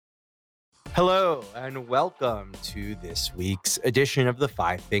Hello, and welcome to this week's edition of the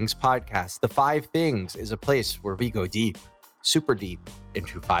Five Things podcast. The Five Things is a place where we go deep, super deep,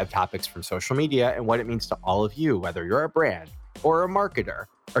 into 5 topics from social media and what it means to all of you, whether you're a brand or a marketer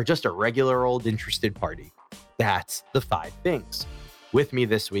or just a regular old interested party. That's the 5 Things. With me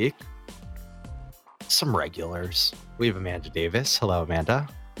this week, some regulars. We have Amanda Davis. Hello, Amanda.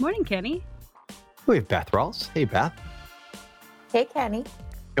 Morning, Kenny. We have Beth Rawls. Hey, Beth. Hey, Kenny.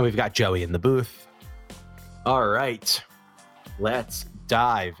 And we've got Joey in the booth. All right, let's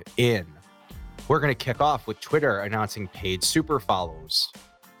dive in. We're going to kick off with Twitter announcing paid super follows.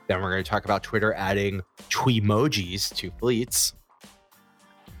 Then we're going to talk about Twitter adding Twemojis to fleets.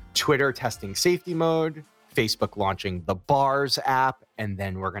 Twitter testing safety mode. Facebook launching the Bars app. And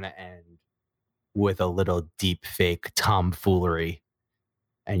then we're going to end with a little deep fake tomfoolery.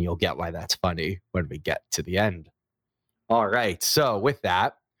 And you'll get why that's funny when we get to the end. All right, so with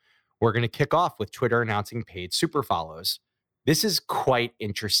that, we're going to kick off with Twitter announcing paid super follows. This is quite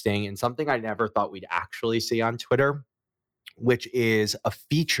interesting and something I never thought we'd actually see on Twitter, which is a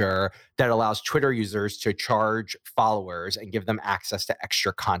feature that allows Twitter users to charge followers and give them access to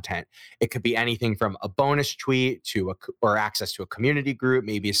extra content. It could be anything from a bonus tweet or access to a community group,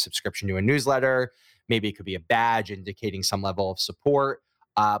 maybe a subscription to a newsletter. Maybe it could be a badge indicating some level of support.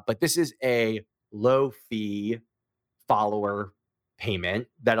 But this is a low-fee follower payment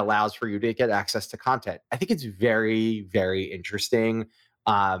that allows for you to get access to content. I think it's very, very interesting.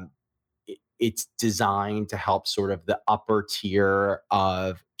 It's designed to help sort of the upper tier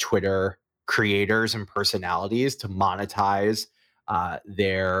of Twitter creators and personalities to monetize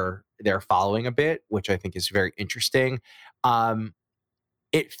their following a bit, which I think is very interesting.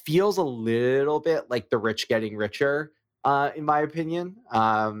 It feels a little bit like the rich getting richer, in my opinion,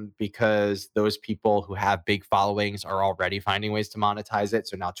 because those people who have big followings are already finding ways to monetize it.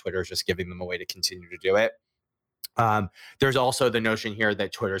 So now Twitter is just giving them a way to continue to do it. There's also the notion here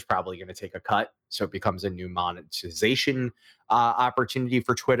that Twitter is probably going to take a cut. So it becomes a new monetization opportunity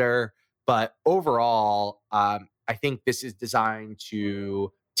for Twitter. But overall, I think this is designed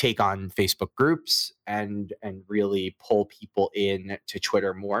to take on Facebook groups and really pull people in to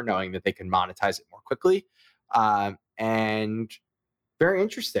Twitter more, knowing that they can monetize it more quickly. And very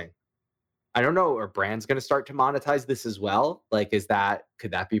interesting. I don't know, are brands going to start to monetize this as well? Like, could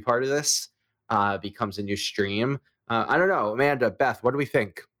that be part of this? Becomes a new stream. I don't know. Amanda, Beth, what do we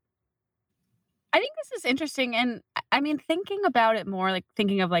think? I think this is interesting. And I mean, thinking about it more, like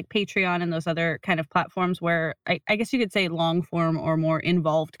thinking of like Patreon and those other kind of platforms where I guess you could say long form or more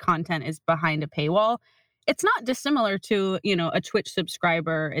involved content is behind a paywall. It's not dissimilar to, a Twitch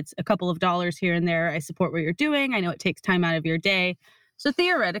subscriber. It's a couple of dollars here and there. I support what you're doing. I know it takes time out of your day. So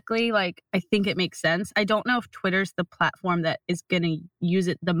theoretically, I think it makes sense. I don't know if Twitter's the platform that is going to use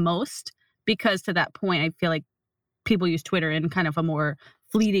it the most, because to that point, I feel like people use Twitter in kind of a more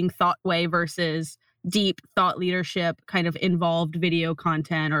fleeting thought way versus deep thought leadership, kind of involved video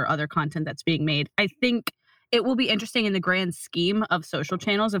content or other content that's being made. I think it will be interesting in the grand scheme of social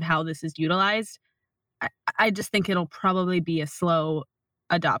channels of how this is utilized. I just think it'll probably be a slow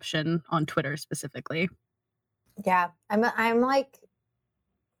adoption on Twitter specifically. Yeah, I'm like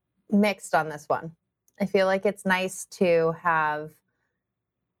mixed on this one. I feel like it's nice to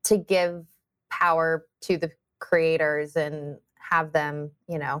give power to the creators and have them,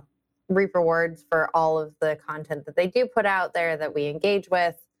 reap rewards for all of the content that they do put out there that we engage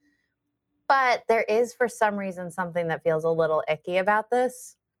with. But there is, for some reason, something that feels a little icky about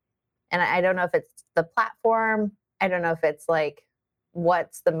this. And I don't know if it's the platform. I don't know if it's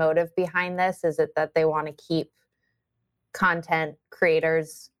what's the motive behind this? Is it that they want to keep content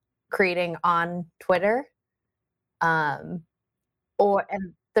creators creating on Twitter? And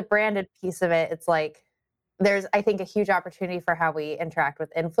the branded piece of it, it's there's, I think, a huge opportunity for how we interact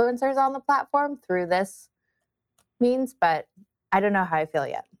with influencers on the platform through this means, but I don't know how I feel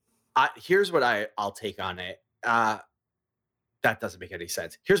yet. Here's what I'll take on it. That doesn't make any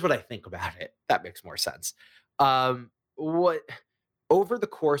sense. Here's what I think about it. That makes more sense. Over the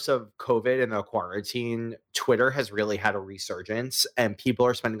course of COVID and the quarantine, Twitter has really had a resurgence, and people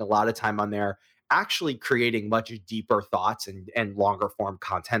are spending a lot of time on there actually creating much deeper thoughts and longer form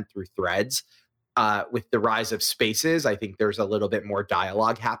content through threads. With the rise of spaces, I think there's a little bit more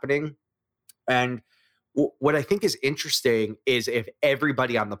dialogue happening. And what I think is interesting is if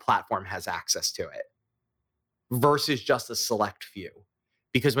everybody on the platform has access to it versus just a select few.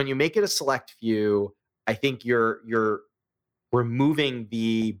 Because when you make it a select few, I think you're removing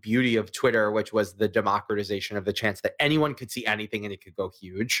the beauty of Twitter, which was the democratization of the chance that anyone could see anything and it could go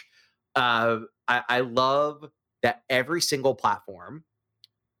huge. I love that every single platform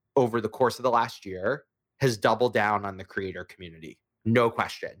over the course of the last year has doubled down on the creator community. No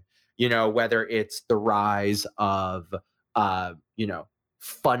question. Whether it's the rise of,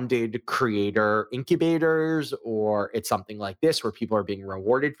 funded creator incubators, or it's something like this where people are being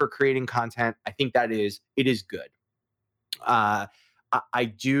rewarded for creating content. I think it is good. I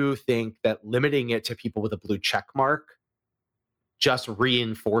do think that limiting it to people with a blue check mark just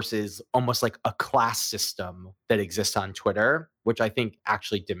reinforces almost like a class system that exists on Twitter, which I think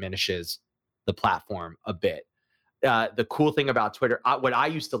actually diminishes the platform a bit. The cool thing about Twitter, what I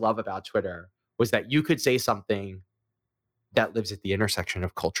used to love about Twitter, was that you could say something that lives at the intersection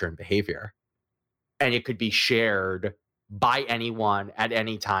of culture and behavior, and it could be shared by anyone at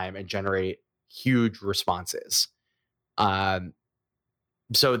any time and generate huge responses.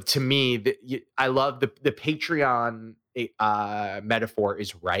 So to me, I love the Patreon metaphor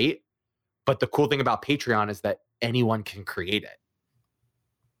is right, but the cool thing about Patreon is that anyone can create it.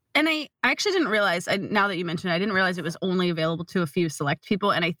 And I actually didn't realize, now that you mentioned it, I didn't realize it was only available to a few select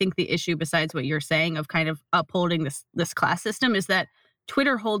people. And I think the issue, besides what you're saying of kind of upholding this class system, is that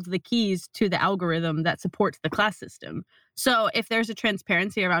Twitter holds the keys to the algorithm that supports the class system. So if there's a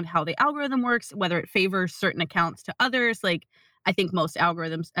transparency around how the algorithm works, whether it favors certain accounts to others, like I think most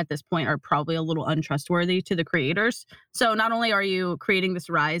algorithms at this point are probably a little untrustworthy to the creators. So not only are you creating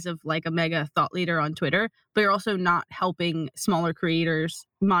this rise of like a mega thought leader on Twitter, but you're also not helping smaller creators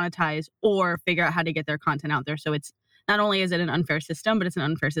monetize or figure out how to get their content out there. So it's not only is it an unfair system, but it's an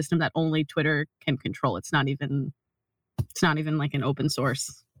unfair system that only Twitter can control. It's not even like an open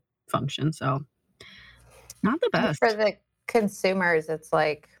source function. So not the best. For the consumers, it's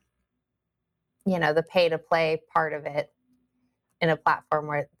like, the pay to play part of it in a platform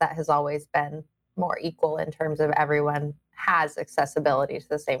where that has always been more equal in terms of everyone has accessibility to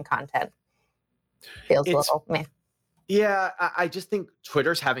the same content. Feels a little meh. Yeah, I just think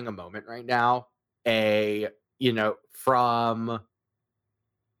Twitter's having a moment right now. From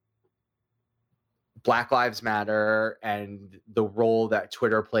Black Lives Matter and the role that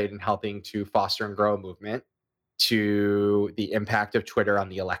Twitter played in helping to foster and grow a movement, to the impact of Twitter on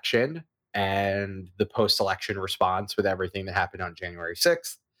the election and the post-election response with everything that happened on January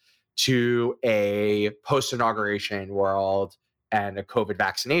 6th, to a post-inauguration world and a COVID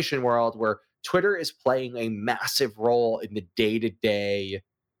vaccination world where Twitter is playing a massive role in the day-to-day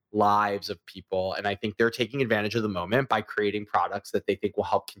lives of people. And I think they're taking advantage of the moment by creating products that they think will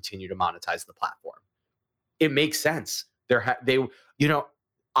help continue to monetize the platform. It makes sense.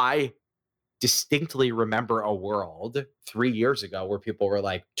 I distinctly remember a world 3 years ago where people were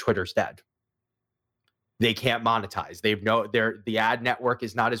like, Twitter's dead. They can't monetize. The ad network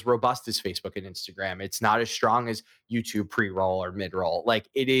is not as robust as Facebook and Instagram. It's not as strong as YouTube pre-roll or mid-roll. Like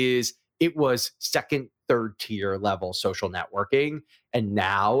it was second, third tier level social networking. And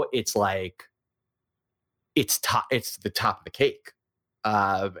now it's like, it's the top of the cake.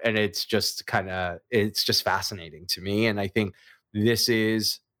 And it's just fascinating to me. And I think this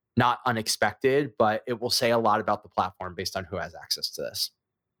is not unexpected, but it will say a lot about the platform based on who has access to this.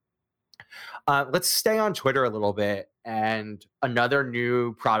 Let's stay on Twitter a little bit. And another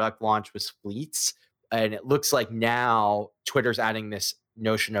new product launch was Fleets. And it looks like now Twitter's adding this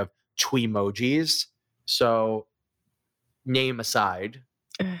notion of Tweemojis. So name aside,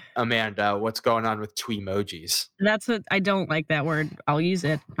 Amanda, what's going on with Tweemojis? I don't like that word. I'll use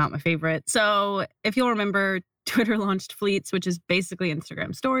it. Not my favorite. So if you'll remember, Twitter launched Fleets, which is basically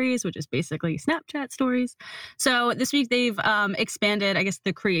Instagram stories, which is basically Snapchat stories. So this week they've expanded, I guess,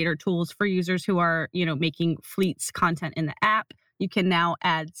 the creator tools for users who are, making Fleets content in the app. You can now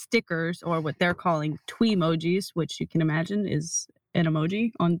add stickers, or what they're calling Tweemojis, which you can imagine is an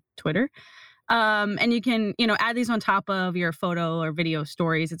emoji on Twitter. And you can, add these on top of your photo or video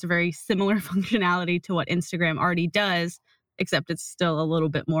stories. It's a very similar functionality to what Instagram already does, except it's still a little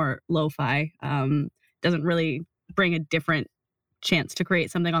bit more lo-fi. Doesn't really bring a different chance to create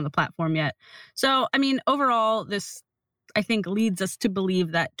something on the platform yet. So, overall, this, I think, leads us to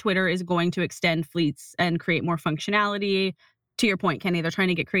believe that Twitter is going to extend Fleets and create more functionality. To your point, Kenny, they're trying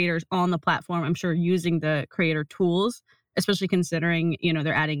to get creators on the platform, I'm sure, using the creator tools, especially considering,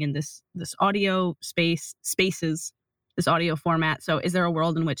 they're adding in this audio spaces, this audio format. So is there a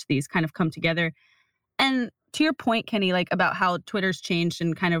world in which these kind of come together? And to your point, Kenny, like about how Twitter's changed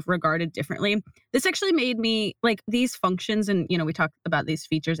and kind of regarded differently, this actually made me like these functions, and we talk about these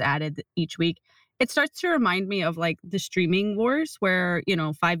features added each week. It starts to remind me of like the streaming wars where,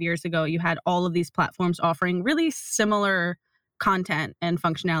 5 years ago, you had all of these platforms offering really similar content and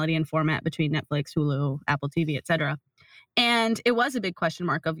functionality and format between Netflix, Hulu, Apple TV, etc. And it was a big question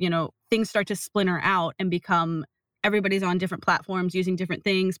mark of, things start to splinter out and become everybody's on different platforms using different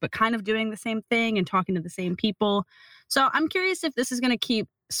things, but kind of doing the same thing and talking to the same people. So I'm curious if this is going to keep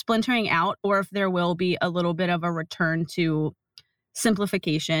splintering out or if there will be a little bit of a return to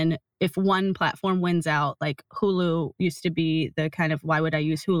simplification. If one platform wins out, like Hulu used to be the kind of, why would I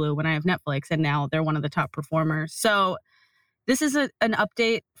use Hulu when I have Netflix? And now they're one of the top performers. So this is an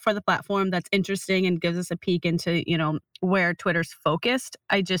update for the platform that's interesting and gives us a peek into, where Twitter's focused.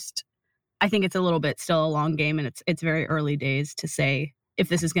 I think it's a little bit still a long game, and it's very early days to say if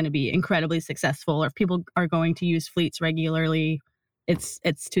this is going to be incredibly successful or if people are going to use fleets regularly. It's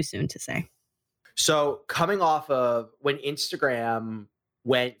too soon to say. So coming off of when Instagram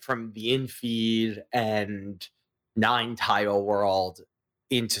went from the in-feed and 9-tile world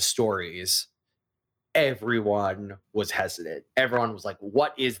into stories, everyone was hesitant. Everyone was like,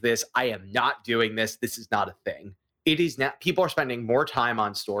 what is this? I am not doing this. This is not a thing. It is now, people are spending more time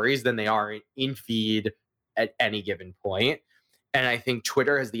on stories than they are in feed at any given point. And I think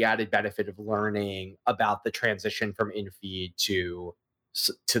Twitter has the added benefit of learning about the transition from in-feed to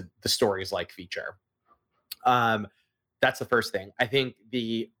the stories like feature. That's the first thing. I think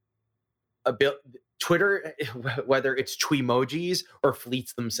Twitter, whether it's Tweemojis or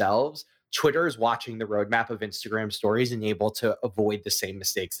fleets themselves, Twitter is watching the roadmap of Instagram stories and able to avoid the same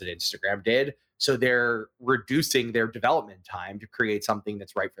mistakes that Instagram did. So they're reducing their development time to create something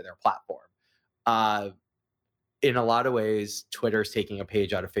that's right for their platform. In a lot of ways, Twitter's taking a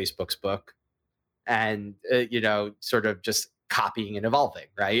page out of Facebook's book and, sort of just copying and evolving,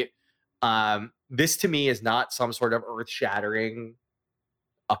 right? This to me is not some sort of earth-shattering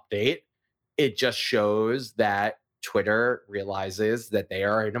update. It just shows that Twitter realizes that they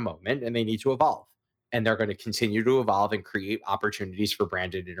are in a moment and they need to evolve. And they're going to continue to evolve and create opportunities for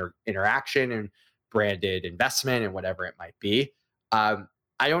branded interaction and branded investment and whatever it might be. I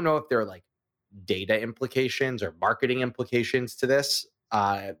don't know if there are like data implications or marketing implications to this.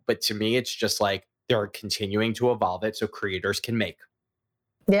 But to me, it's just like they're continuing to evolve it so creators can make.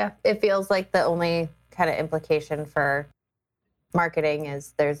 Yeah, it feels like the only kind of implication for marketing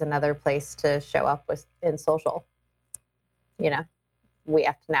is there's another place to show up with in social. We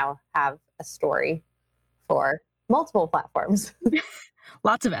have to now have a story for multiple platforms.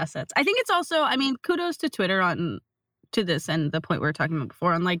 Lots of assets. I think it's also, kudos to Twitter to this and the point we were talking about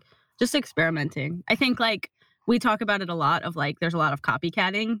before on like just experimenting. I think like we talk about it a lot of like there's a lot of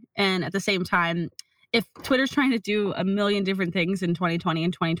copycatting, and at the same time, if Twitter's trying to do a million different things in 2020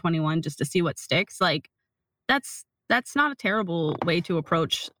 and 2021 just to see what sticks, like that's not a terrible way to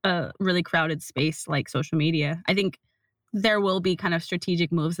approach a really crowded space like social media. I think there will be kind of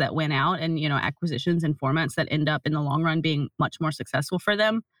strategic moves that win out and, acquisitions and formats that end up in the long run being much more successful for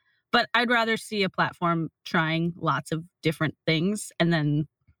them. But I'd rather see a platform trying lots of different things and then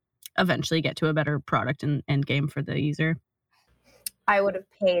eventually get to a better product and game for the user. I would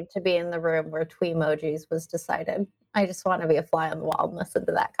have paid to be in the room where Tweemojis was decided. I just want to be a fly on the wall and listen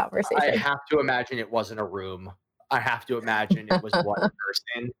to that conversation. I have to imagine it wasn't a room. I have to imagine it was one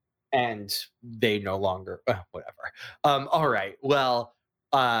person and they no longer, whatever. All right. Well,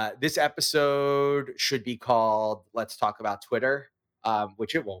 this episode should be called Let's Talk About Twitter,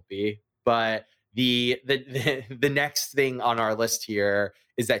 which it won't be. But the next thing on our list here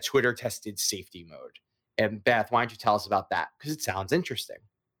is that Twitter tested safety mode. And Beth, why don't you tell us about that? Because it sounds interesting.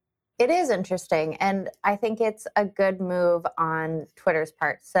 It is interesting. And I think it's a good move on Twitter's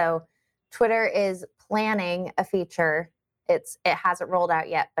part. So Twitter is planning a feature. It hasn't rolled out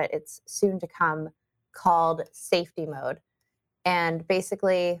yet, but it's soon to come, called safety mode. And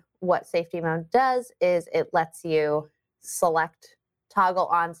basically what safety mode does is it lets you toggle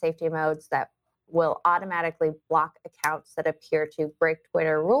on safety modes that will automatically block accounts that appear to break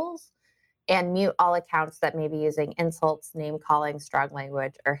Twitter rules and mute all accounts that may be using insults, name calling, strong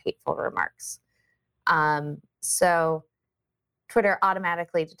language, or hateful remarks. So Twitter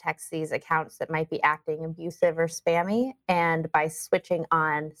automatically detects these accounts that might be acting abusive or spammy. And by switching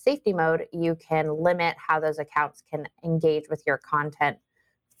on safety mode, you can limit how those accounts can engage with your content.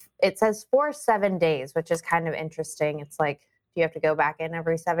 It says for 7 days, which is kind of interesting. It's like, do you have to go back in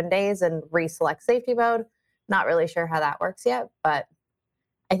every 7 days and reselect safety mode? Not really sure how that works yet, but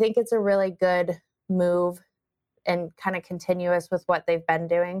I think it's a really good move and kind of continuous with what they've been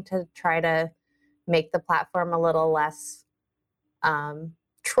doing to try to make the platform a little less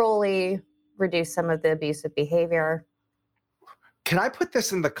trolly, reduce some of the abusive behavior. Can I put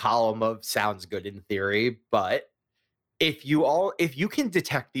this in the column of sounds good in theory, but if you can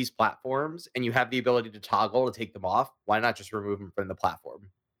detect these platforms and you have the ability to toggle to take them off, why not just remove them from the platform?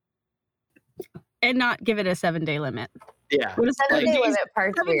 And not give it a 7-day limit. Yeah. What is 7-day days? limit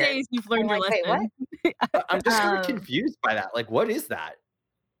part's 7 weird. days you've learned I'm your like, wait, lesson. I'm just kind of Um, confused by that. Like, what is that?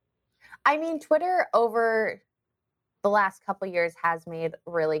 I mean, Twitter over the last couple years has made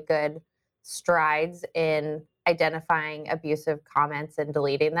really good strides in identifying abusive comments and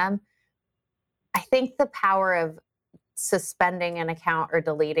deleting them. I think the power of suspending an account or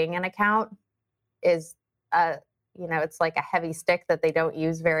deleting an account is it's like a heavy stick that they don't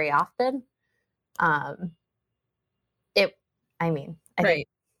use very often. Um I think Right.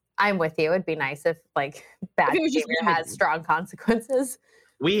 I'm with you. It'd be nice if like bad If it was just behavior has limited. strong consequences.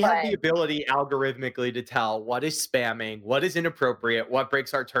 We have the But- ability algorithmically to tell what is spamming, what is inappropriate, what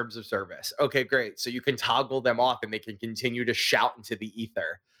breaks our terms of service. Okay, great. So you can toggle them off and they can continue to shout into the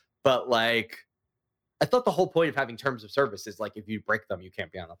ether. But like, I thought the whole point of having terms of service is like, if you break them, you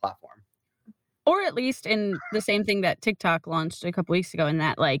can't be on the platform. Or at least in the same thing that TikTok launched a couple weeks ago, in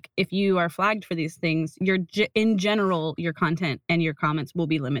that like if you are flagged for these things, in general your content and your comments will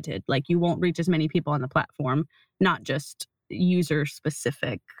be limited. Like you won't reach as many people on the platform, not just user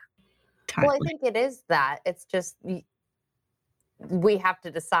specific. Well, I think it is that. It's just we have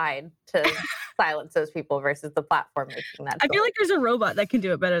to decide to silence those people versus the platform making that I feel choice. like there's a robot that can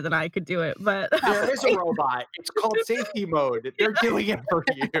do it better than I could do it, but There is a robot. It's called safety mode. They're doing it for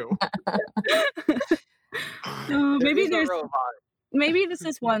you. maybe There is a there's robot. maybe this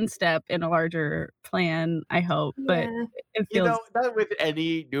is one step in a larger plan, I hope, but Yeah. it You feels know, that with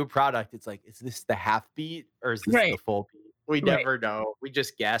any new product, it's like, is this the half beat or is this Right. the full beat? We Right. never know. We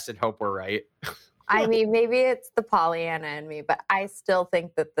just guess and hope we're right. I mean, maybe it's the Pollyanna in me, but I still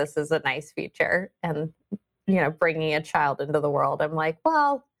think that this is a nice feature. And, bringing a child into the world, I'm like,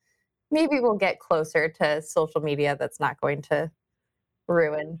 well, maybe we'll get closer to social media that's not going to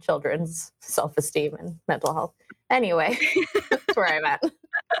ruin children's self-esteem and mental health. Anyway, that's where I'm at.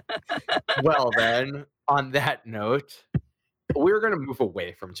 Well, then, on that note, we're going to move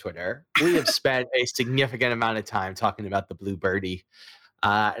away from Twitter. We have spent a significant amount of time talking about the Blue Birdie.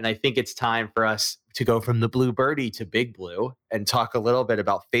 And I think it's time for us to go from the Blue Birdie to Big Blue and talk a little bit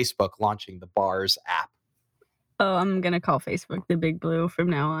about Facebook launching the Bars app. Oh, I'm gonna call Facebook the Big Blue from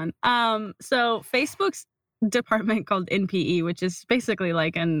now on. So Facebook's department called NPE, which is basically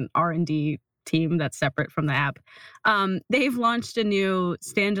like an R&D team that's separate from the app. They've launched a new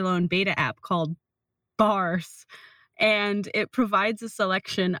standalone beta app called Bars, and it provides a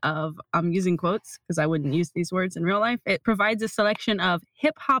selection of, I'm using quotes because I wouldn't use these words in real life. It provides a selection of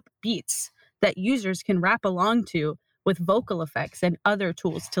hip hop beats that users can rap along to with vocal effects and other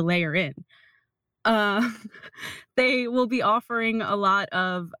tools to layer in. They will be offering a lot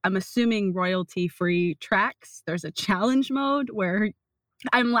of, I'm assuming, royalty-free tracks. There's a challenge mode where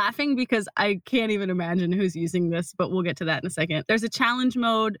I'm laughing because I can't even imagine who's using this, but we'll get to that in a second. There's a challenge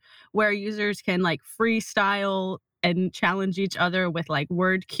mode where users can like freestyle and challenge each other with like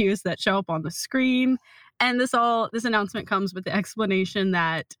word cues that show up on the screen. And this announcement comes with the explanation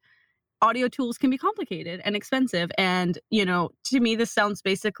that audio tools can be complicated and expensive. And, to me, this sounds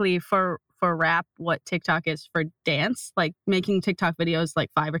basically for rap what TikTok is for dance. Like making TikTok videos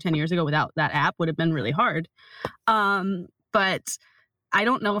like 5 or 10 years ago without that app would have been really hard. But I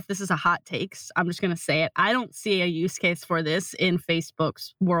don't know if this is a hot takes. I'm just going to say it. I don't see a use case for this in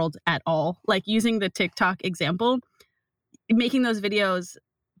Facebook's world at all. Like using the TikTok example, making those videos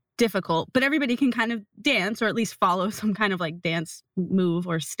difficult, but everybody can kind of dance or at least follow some kind of like dance move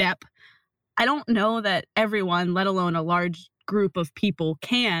or step. I don't know that everyone, let alone a large group of people,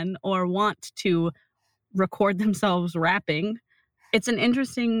 can or want to record themselves rapping. It's an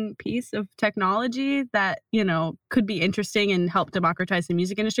interesting piece of technology that, could be interesting and help democratize the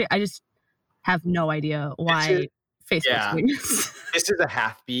music industry. I just have no idea why Facebook's doing this. This is a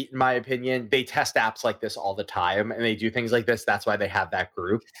half beat, in my opinion. They test apps like this all the time and they do things like this. That's why they have that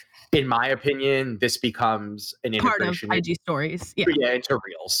group. In my opinion, this becomes an integration part of IG stories. Yeah. Into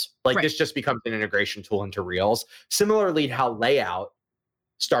Reels. Like Right. this just becomes an integration tool into Reels. Similarly to how Layout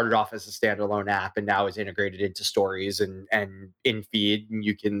started off as a standalone app and now is integrated into stories and in feed, and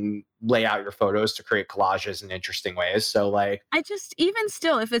you can lay out your photos to create collages in interesting ways. So like, I just, even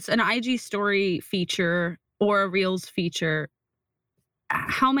still, if it's an IG story feature or a Reels feature,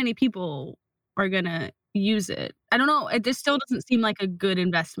 how many people are gonna use it? I don't know. It just still doesn't seem like a good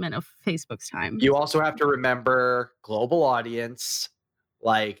investment of Facebook's time. you also have to remember global audience.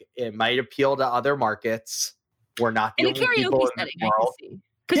 Like it might appeal to other markets. We're not the In a only people karaoke in setting, the I can world. see.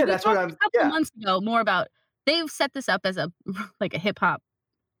 Because Yeah, we that's what talked I'm. a couple Yeah, months ago more about, they've set this up as a hip hop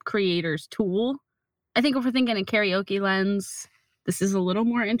creators tool. I think if we're thinking a karaoke lens, this is a little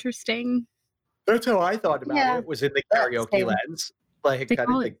more interesting. that's how I thought about Yeah, it. Was in the that's karaoke same. lens. Like They kind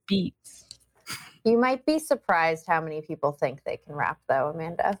call of it beats. You might be surprised how many people think they can rap, though,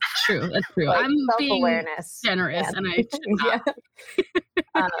 Amanda. True, that's true. Like, I'm being self-awareness. generous, Yeah. and I should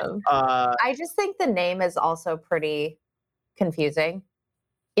not. I just think the name is also pretty confusing.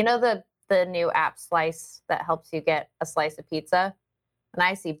 You know the new app Slice that helps you get a slice of pizza? When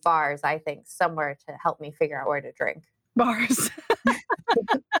I see bars, I think somewhere to help me figure out where to drink. Bars.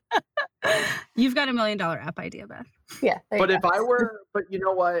 You've got $1 million app idea, Beth. Yeah. But but you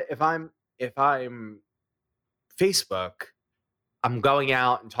know what? If I'm Facebook, I'm going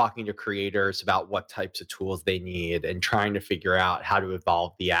out and talking to creators about what types of tools they need and trying to figure out how to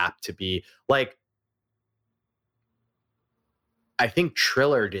evolve the app to be like, I think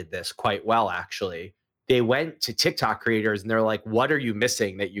Triller did this quite well, actually. They went to TikTok creators and they're like, what are you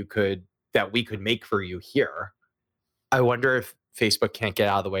missing that we could make for you here? I wonder if Facebook can't get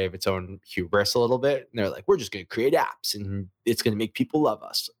out of the way of its own hubris a little bit. And they're like, we're just going to create apps and it's going to make people love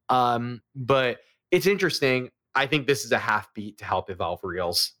us. But it's interesting. I think this is a half beat to help evolve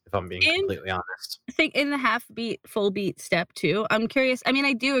Reels, if I'm being completely honest. I think in the half beat, full beat step too, I'm curious. I mean,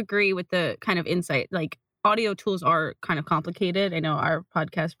 I do agree with the kind of insight. Like, audio tools are kind of complicated. I know our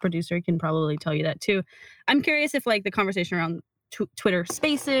podcast producer can probably tell you that too. I'm curious if like the conversation around Twitter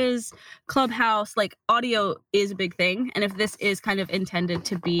Spaces, Clubhouse, like audio is a big thing. And if this is kind of intended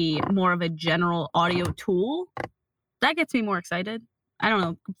to be more of a general audio tool, that gets me more excited. I don't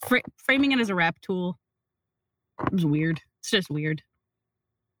know. Framing it as a rap tool is weird. It's just weird.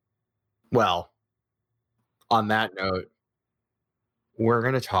 Well, on that note, we're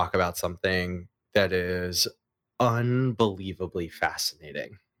going to talk about something that is unbelievably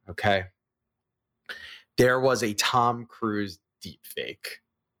fascinating. Okay. There was a Tom Cruise deepfake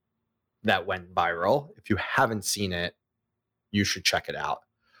that went viral. If you haven't seen it, you should check it out.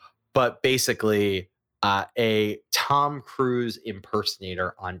 But basically, a Tom Cruise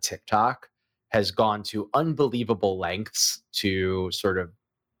impersonator on TikTok has gone to unbelievable lengths to sort of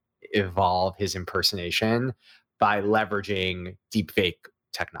evolve his impersonation by leveraging deepfake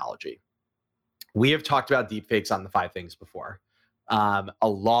technology. We have talked about deepfakes on the 5 Things before, a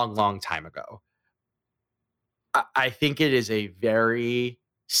long, long time ago. I think it is a very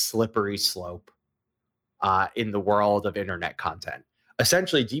slippery slope in the world of internet content.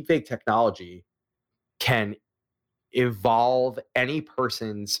 Essentially, deepfake technology can evolve any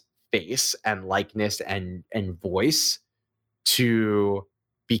person's face and likeness and voice to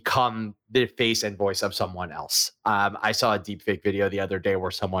become the face and voice of someone else. I saw a deepfake video the other day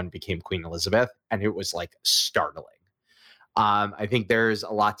where someone became Queen Elizabeth, and it was like startling. I think there's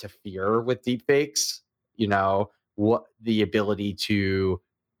a lot to fear with deepfakes. You know, what the ability to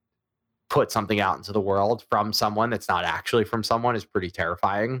put something out into the world from someone that's not actually from someone is pretty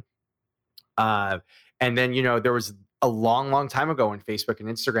terrifying. And then, you know, there was a long, long time ago when Facebook and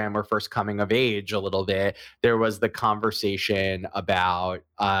Instagram were first coming of age a little bit, there was the conversation about,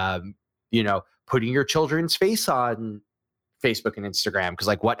 you know, putting your children's face on Facebook and Instagram. Because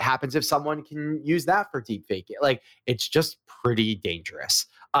like, what happens if someone can use that for deepfake? Like, it's just pretty dangerous.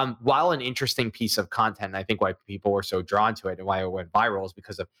 While an interesting piece of content, I think why people were so drawn to it and why it went viral is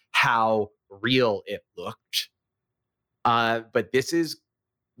because of how real it looked. But this is,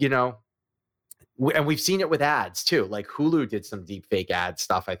 you know, and we've seen it with ads too. Like Hulu did some deepfake ad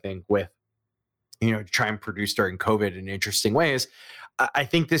stuff, I think, with, you know, to try and produce during COVID in interesting ways. I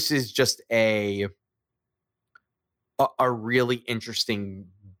think this is just a really interesting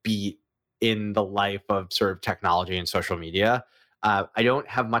beat in the life of sort of technology and social media. I don't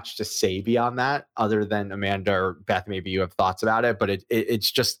have much to say beyond that, other than Amanda or Beth, maybe you have thoughts about it, but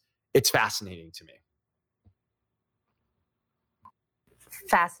it's fascinating to me.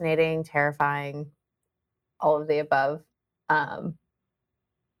 Fascinating, terrifying, all of the above. I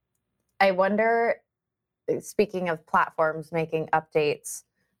wonder, speaking of platforms making updates,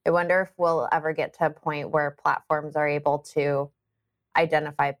 I wonder if we'll ever get to a point where platforms are able to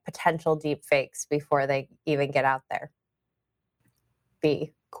identify potential deep fakes before they even get out there.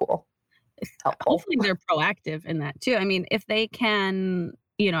 Be cool. Helpful. Hopefully they're proactive in that too. I mean, if they can,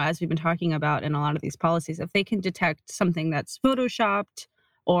 you know, as we've been talking about in a lot of these policies, if they can detect something that's photoshopped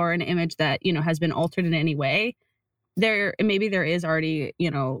or an image that, you know, has been altered in any way, maybe there is already, you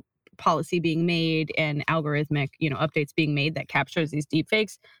know, policy being made and algorithmic, you know, updates being made that captures these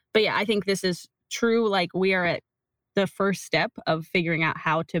deepfakes. But yeah, I think this is true. Like, we are at the first step of figuring out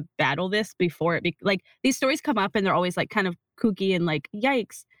how to battle this before like these stories come up and they're always like kind of kooky and like,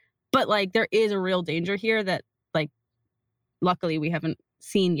 yikes. But like, there is a real danger here that like, luckily we haven't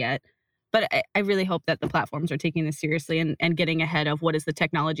seen yet. But I really hope that the platforms are taking this seriously and getting ahead of what is the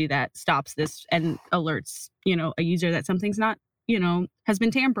technology that stops this and alerts, you know, a user that something's not, you know, has been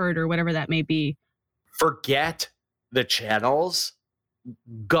tampered or whatever that may be Forget the channels.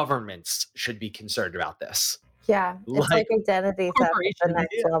 Governments should be concerned about this. Yeah, it's like identity theft at the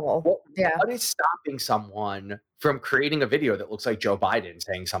next level. What is stopping someone from creating a video that looks like Joe Biden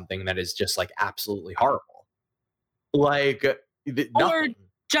saying something that is just like absolutely horrible? Like nothing. Or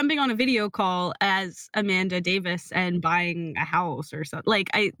jumping on a video call as Amanda Davis and buying a house or something. Like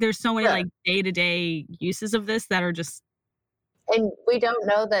there's so many like day-to-day uses of this that are just. And we don't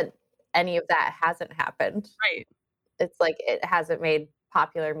know that any of that hasn't happened. Right. It's like it hasn't made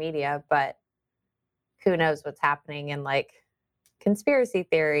popular media, but who knows what's happening in like conspiracy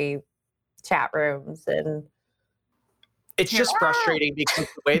theory chat rooms. And it's just frustrating because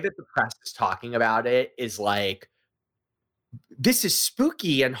the way that the press is talking about it is like, this is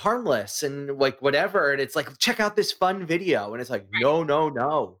spooky and harmless and like whatever. And it's like, check out this fun video. And it's like,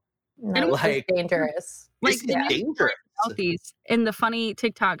 no. Like, it's dangerous. This is dangerous. In the funny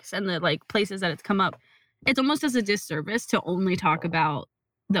TikToks and the like places that it's come up, it's almost as a disservice to only talk about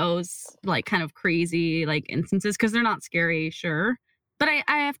those like kind of crazy like instances because they're not scary, sure. But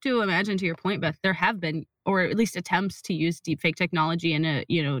I have to imagine, to your point, Beth, there have been, or at least attempts to use deepfake technology in a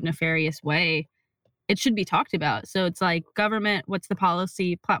nefarious way. It should be talked about. So it's like government, what's the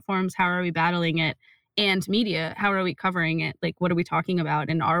policy? Platforms, how are we battling it? And media, how are we covering it? Like, what are we talking about?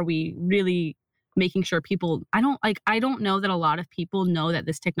 And are we really making sure people? I don't know that a lot of people know that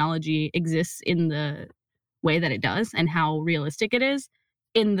this technology exists in the way that it does and how realistic it is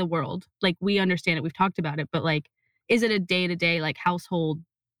in the world. Like, we understand it, we've talked about it, but like, is it a day-to-day like household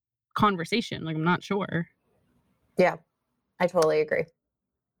conversation? Like, I'm not sure. Yeah, I totally agree.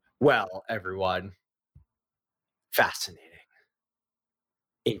 Well, everyone, fascinating,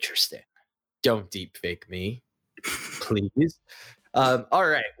 interesting. Don't deep fake me, please. All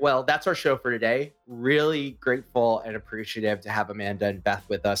right. Well, that's our show for today. Really grateful and appreciative to have Amanda and Beth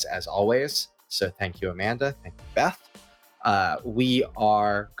with us as always. So thank you, Amanda. Thank you, Beth. We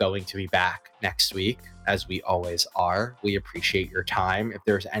are going to be back next week, as we always are. We appreciate your time. If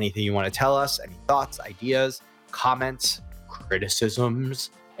there's anything you want to tell us, any thoughts, ideas, comments, criticisms,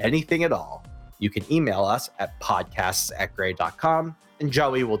 anything at all, you can email us at podcasts@gray.com, and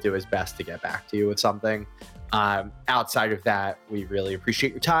Joey will do his best to get back to you with something. Outside of that, we really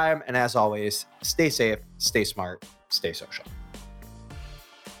appreciate your time. And as always, stay safe, stay smart, stay social.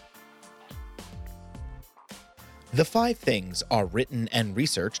 The Five Things are written and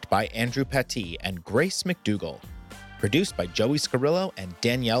researched by Andrew Pattee and Grace McDougall. Produced by Joey Scarillo and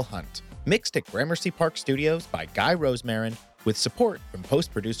Danielle Hunt. Mixed at Gramercy Park Studios by Guy Rosemarin, with support from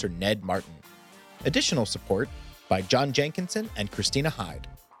post-producer Ned Martin. Additional support by John Jenkinson and Christina Hyde.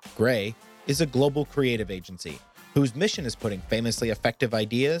 Gray is a global creative agency whose mission is putting famously effective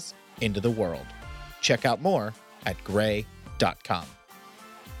ideas into the world. Check out more at gray.com.